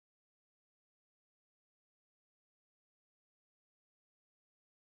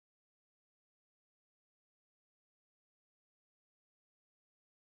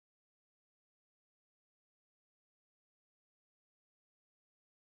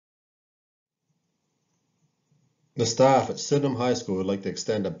The staff at Sydenham High School would like to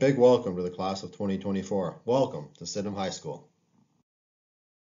extend a big welcome to the class of 2024. Welcome to Sydenham High School.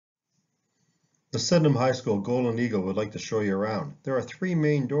 The Sydenham High School Golden Eagle would like to show you around. There are three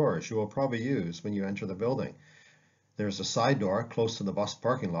main doors you will probably use when you enter the building. There's a side door close to the bus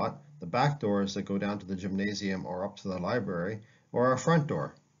parking lot, the back doors that go down to the gymnasium or up to the library, or our front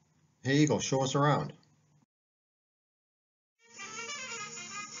door. Hey Eagle, show us around.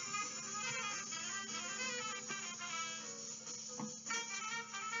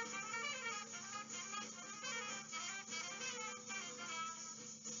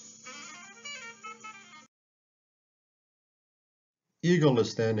 Eagle is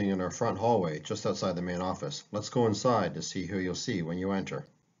standing in our front hallway just outside the main office. Let's go inside to see who you'll see when you enter.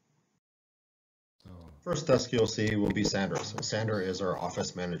 First desk you'll see will be Sandra's. Sandra is our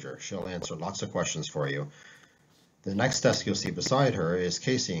office manager. She'll answer lots of questions for you. The next desk you'll see beside her is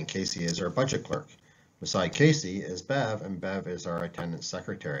Casey, and Casey is our budget clerk. Beside Casey is Bev, and Bev is our attendance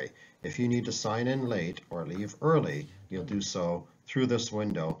secretary. If you need to sign in late or leave early, you'll do so through this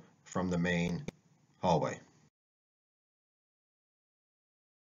window from the main hallway.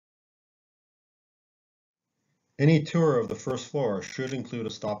 Any tour of the first floor should include a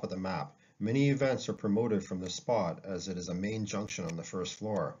stop at the map. Many events are promoted from this spot as it is a main junction on the first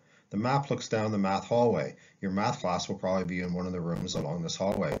floor. The map looks down the math hallway. Your math class will probably be in one of the rooms along this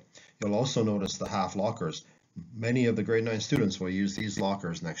hallway. You'll also notice the half lockers. Many of the grade 9 students will use these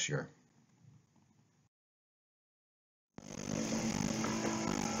lockers next year.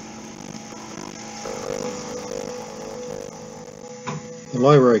 The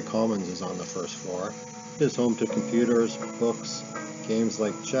Library Commons is on the first floor. It is home to computers, books, games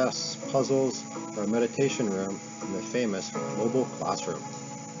like chess, puzzles, our meditation room, and the famous mobile classroom.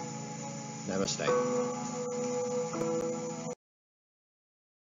 Namaste.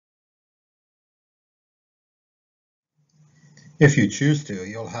 If you choose to,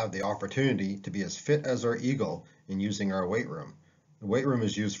 you'll have the opportunity to be as fit as our eagle in using our weight room. The weight room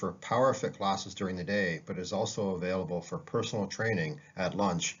is used for power fit classes during the day, but is also available for personal training at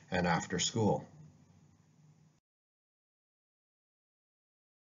lunch and after school.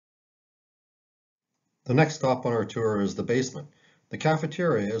 The next stop on our tour is the basement. The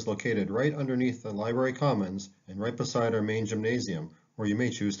cafeteria is located right underneath the Library Commons and right beside our main gymnasium, where you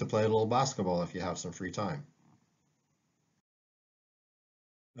may choose to play a little basketball if you have some free time.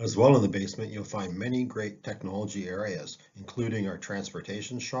 As well in the basement, you'll find many great technology areas, including our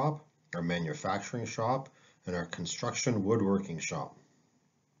transportation shop, our manufacturing shop, and our construction woodworking shop.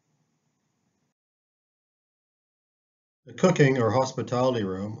 The cooking or hospitality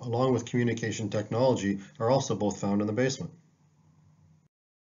room, along with communication technology, are also both found in the basement.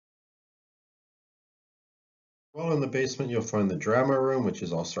 Well, in the basement, you'll find the drama room, which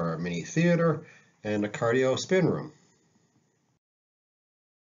is also our mini theater, and a cardio spin room.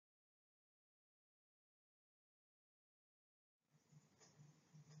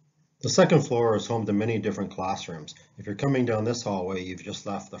 The second floor is home to many different classrooms. If you're coming down this hallway, you've just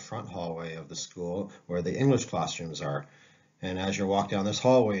left the front hallway of the school where the English classrooms are. And as you walk down this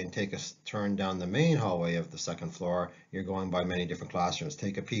hallway and take a turn down the main hallway of the second floor, you're going by many different classrooms.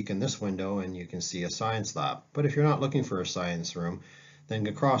 Take a peek in this window and you can see a science lab. But if you're not looking for a science room, then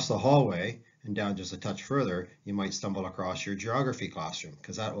across the hallway and down just a touch further, you might stumble across your geography classroom,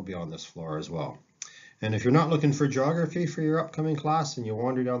 because that will be on this floor as well. And if you're not looking for geography for your upcoming class and you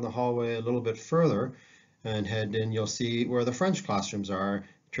wander down the hallway a little bit further and head in, you'll see where the French classrooms are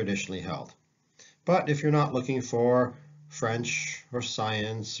traditionally held. But if you're not looking for French or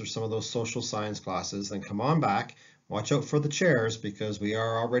science or some of those social science classes, then come on back. Watch out for the chairs, because we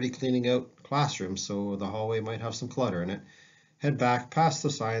are already cleaning out classrooms, so the hallway might have some clutter in it. Head back past the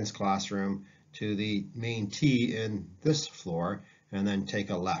science classroom to the main T in this floor and then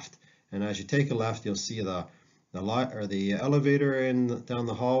take a left. And as you take a left, you'll see the elevator down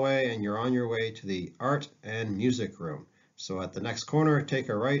the hallway, and you're on your way to the art and music room. So at the next corner, take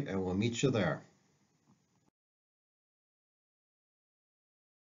a right and we'll meet you there.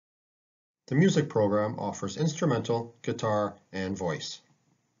 The music program offers instrumental, guitar, and voice.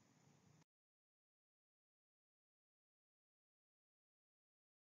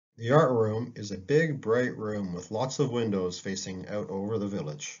 The art room is a big, bright room with lots of windows facing out over the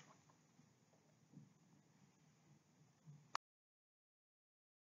village.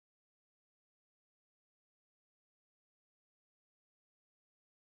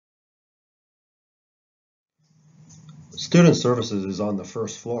 Student Services is on the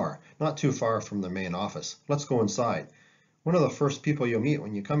first floor, not too far from the main office. Let's go inside. One of the first people you'll meet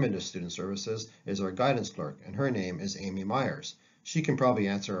when you come into Student Services is our guidance clerk, and her name is Amy Myers. She can probably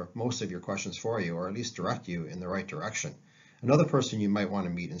answer most of your questions for you, or at least direct you in the right direction. Another person you might want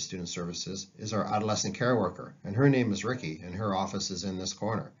to meet in student services is our adolescent care worker, and her name is Ricky, and her office is in this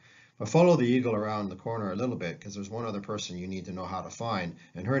corner. But follow the eagle around the corner a little bit, because there's one other person you need to know how to find,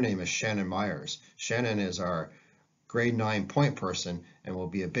 and her name is Shannon Myers. Shannon is our grade 9 point person and will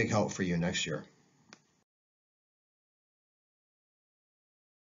be a big help for you next year.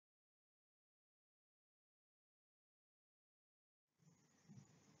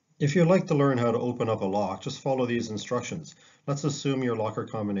 If you'd like to learn how to open up a lock, just follow these instructions. Let's assume your locker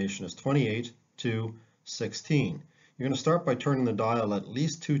combination is 28, 2, 16. You're going to start by turning the dial at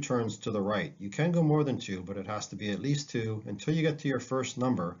least 2 turns to the right. You can go more than 2, but it has to be at least 2 until you get to your first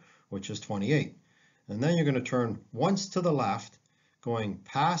number, which is 28. And then you're going to turn once to the left, going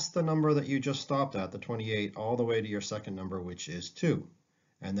past the number that you just stopped at, the 28, all the way to your second number, which is 2.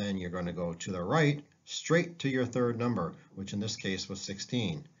 And then you're going to go to the right, straight to your third number, which in this case was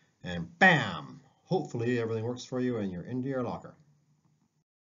 16. And bam! Hopefully everything works for you and you're into your locker.